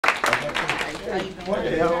How you doing?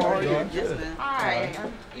 Hey, how are you? Yes, ma'am. Hi,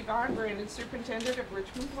 I'm Yvonne Brandon, Superintendent of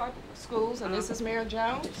Richmond Public Schools, and this is Mayor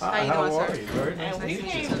Jones. How you doing, sir? Very nice And to we meet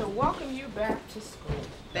came you. to welcome you back to school.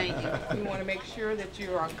 Thank you. We want to make sure that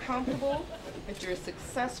you are comfortable, that you're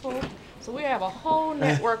successful. So we have a whole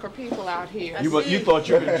network of people out here. You thought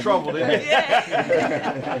you were in trouble, didn't you?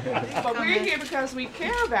 But we're here because we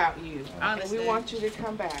care about you. I And we understand. want you to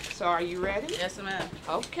come back. So are you ready? Yes, ma'am.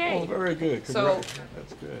 Okay. Oh, very good. So-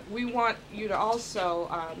 That's good. We want you to also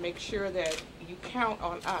make sure that you count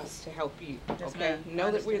on us to help you. Yes, Okay? ma'am.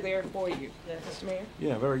 Know that we're there for you. Yes. Mr. Mayor?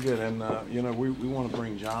 Yeah, very good. And, you know, we want to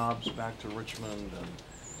bring jobs back to Richmond. And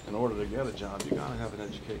in order to get a job, you got to have an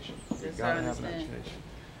education. You Yes, got I to have an understand. education.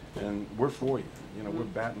 And we're for you. You know, we're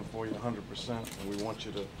batting for you 100%. And we want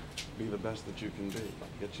you to be the best that you can be.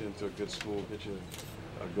 Get you into a good school, get you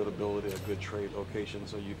a good ability, a good trade vocation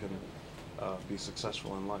so you can be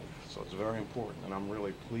successful in life. So it's very important. And I'm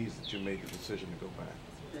really pleased that you made the decision to go back.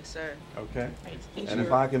 Yes, sir. Okay? Is And if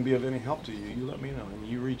your- I can be of any help to you, you let me know. And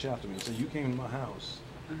you reach out to me and say, you came to my house,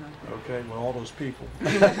 okay, with all those people.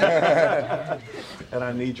 And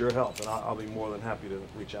I need your help. And I'll be more than happy to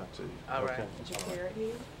reach out to you. All right. Okay? Is your parent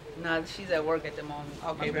here? No, she's at work at the moment.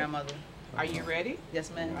 Okay, My but- grandmother. Are you ready?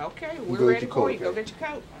 Yes, ma'am. Okay, Go we're get ready your for coat, you. Go okay? get your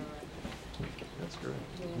coat. That's great.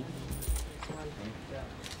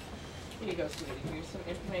 Here you go, sweetie. Here's some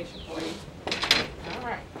information for you. All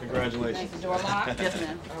right. Is Congratulations. the door locked? Yes,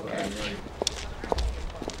 ma'am. Okay.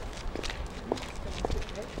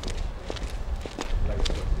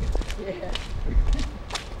 Yeah.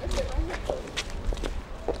 That's it right here.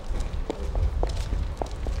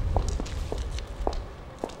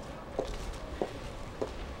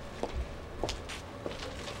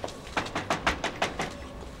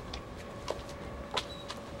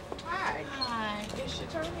 Hi. Hi. Is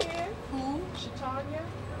Shatanya in? Who? Shatanya?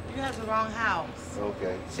 You have the wrong house.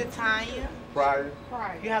 Okay. Shatanya, Prior?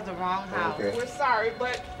 Right. you have the wrong house. Okay. We're sorry,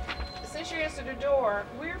 but since you answered the door,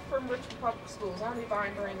 we're from Richmond Public Schools. I'm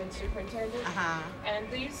Yvonne Brandon, Superintendent. Uh-huh. And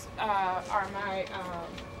these are my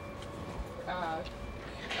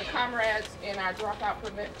comrades in our dropout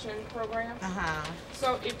prevention program. Uh-huh.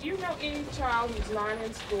 So if you know any child who's not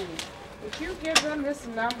in school, would you give them this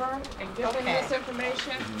number and give them Okay. this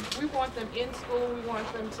information? We want them in school. We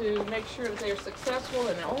want them to make sure that they're successful,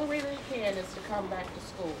 and the only way they can is to come back to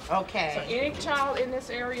school. So Okay. any child in this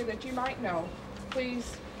area that you might know,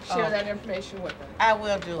 please share Oh. that information with them. I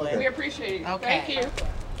will do We it. appreciate it. Okay.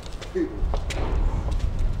 Thank you.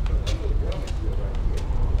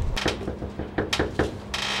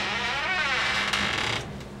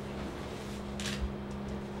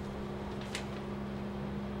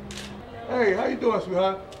 Hey, how you doing,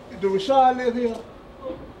 sweetheart? Do Rashad live here?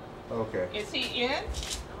 Okay. Is he in?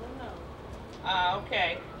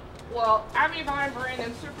 Okay. Well, I'm Yvonne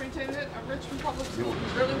Brandon, Superintendent of Richmond Public Schools.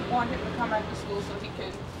 We really want him to come back to school so he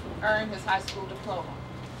can earn his high school diploma.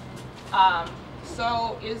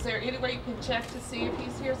 So is there any way you can check to see if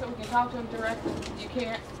he's here so we can talk to him directly? You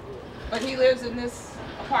can't? But he lives in this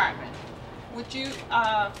apartment. Would you,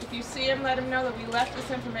 if you see him, let him know that we left this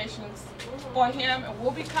information for him, and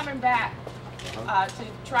we'll be coming back to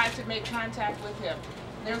try to make contact with him.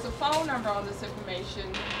 There's a phone number on this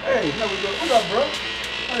information. Hey, how we doing? What up, bro?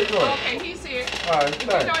 How you doing? Okay, he's here. All right, If you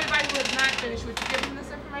know thanks. anybody who has not finished, would you give him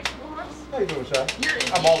this information for us? How you doing, Rashad? You're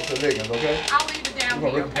in. I'm Officer Liggins, okay? I'll leave it down We're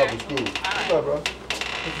here, going to okay? Richmond Public Schools. All What's right. up, bro?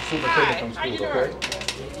 This is Superintendent Hi, from how you schools, doing?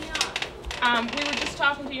 okay? We were just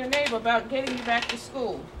talking to your neighbor about getting you back to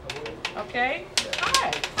school. Okay?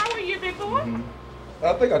 Hi. How are you, big boy?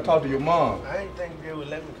 I think I talked to your mom. I didn't think they would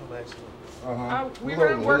let me come back to school. We're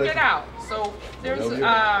going to work it out. So there's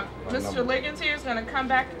My Mr. number. Liggins here is going to come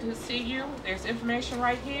back to see you. There's information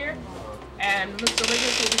right here. And Mr.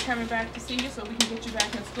 Liggins will be coming back to see you so we can get you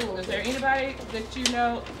back in school. Is there anybody that you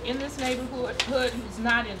know in this neighborhood who's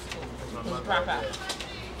not in school, who's dropped out?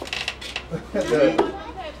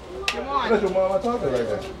 Come on. That's your mom I talked to right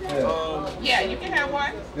there. Yeah. Yeah, you can have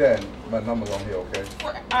one. Yeah, my number's on here, okay?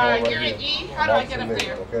 Call right You're here. at E. I'm How do I Officer get up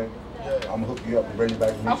Liggins, there? Okay? I'm gonna hook you up and bring you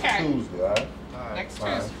back next Okay. Tuesday, all right? Next All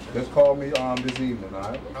right. Tuesday. Just call me this evening, all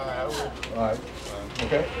right? I will. All right.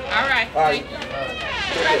 Okay? All right, All right. thank you.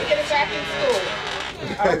 Try to get it back in school.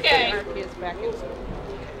 Okay. Our kids back in school.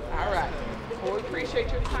 All right. Well, we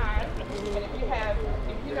appreciate your time. And if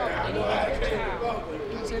you know any other child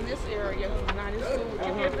who's in this area who's not in school, would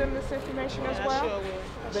you give them this information as well?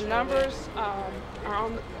 The numbers are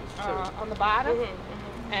on the bottom.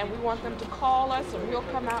 And we want them to call us, and we'll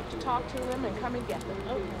come out to talk to them and come and get them.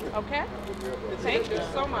 Okay? Thank you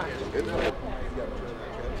so much.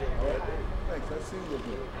 Thanks. I see you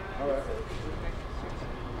again. All right.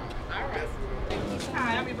 All right.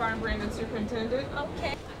 Hi, I'm Yvonne Brandon, Superintendent.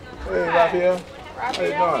 Okay. Hey, Raphael.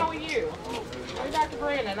 Raphael, How how are you? I'm Dr.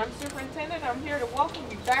 Brandon. I'm Superintendent. I'm here to welcome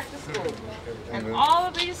you back to school. And all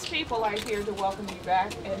of these people are here to welcome you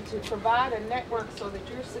back and to provide a network so that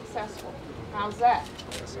you're successful. How's that?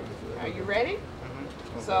 Are you ready?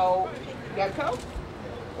 So, you got a coat?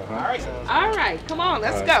 All right. All right. Come on.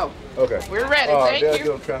 Let's go. Okay. We're ready. Thank they'll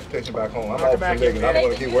you. do transportation back home. I'm off for living. I don't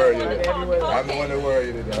want to keep worrying. I'm the one that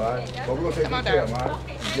worried today, all right? But we're going to take good care of them, all right?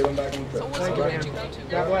 Get them back on the trip. So what school did you go to?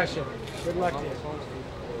 God bless you. Good luck to you.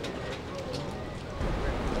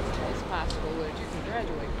 It's possible that you can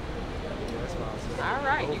graduate. All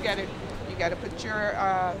right. You got to put your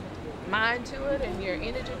mind to it and your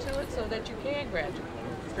energy to it so that you can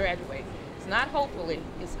graduate. It's not hopefully,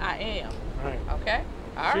 it's I am. Right. Okay?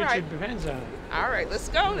 All Future right. depends on it. All right, let's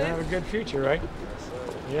go You then. have a good future, right?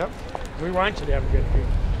 Yep. We want you to have a good future.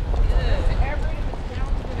 Good. Everett in this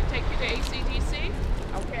town is going to take you to ACDC,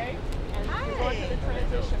 okay? And you're going through the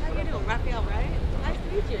transition. How you doing, Raphael, right? Nice to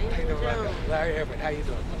meet you. How you doing, Raphael? Larry Everett, how you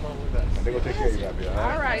doing? Come on with us. They're going to take care of you, Raphael, all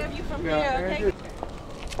right? All right. Have you from here? Okay.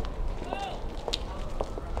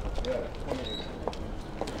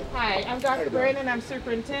 Hi, I'm Dr. Brandon. I'm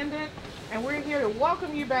superintendent, and we're here to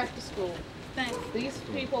welcome you back to school. Thanks. These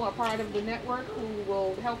people are part of the network who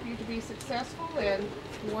will help you to be successful, and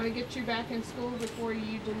we want to get you back in school before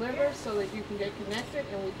you deliver so that you can get connected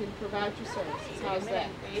and we can provide you services. How's that?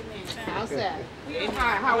 How's that?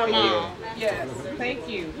 Hi, how are you? Yes, thank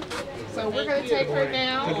you. So we're going to take her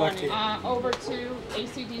now over to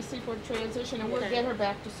ACDC for transition, and we'll get her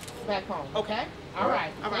back home. Okay? All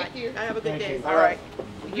right. Thank you. I have a good day. All right.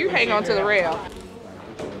 You hang on to the rail.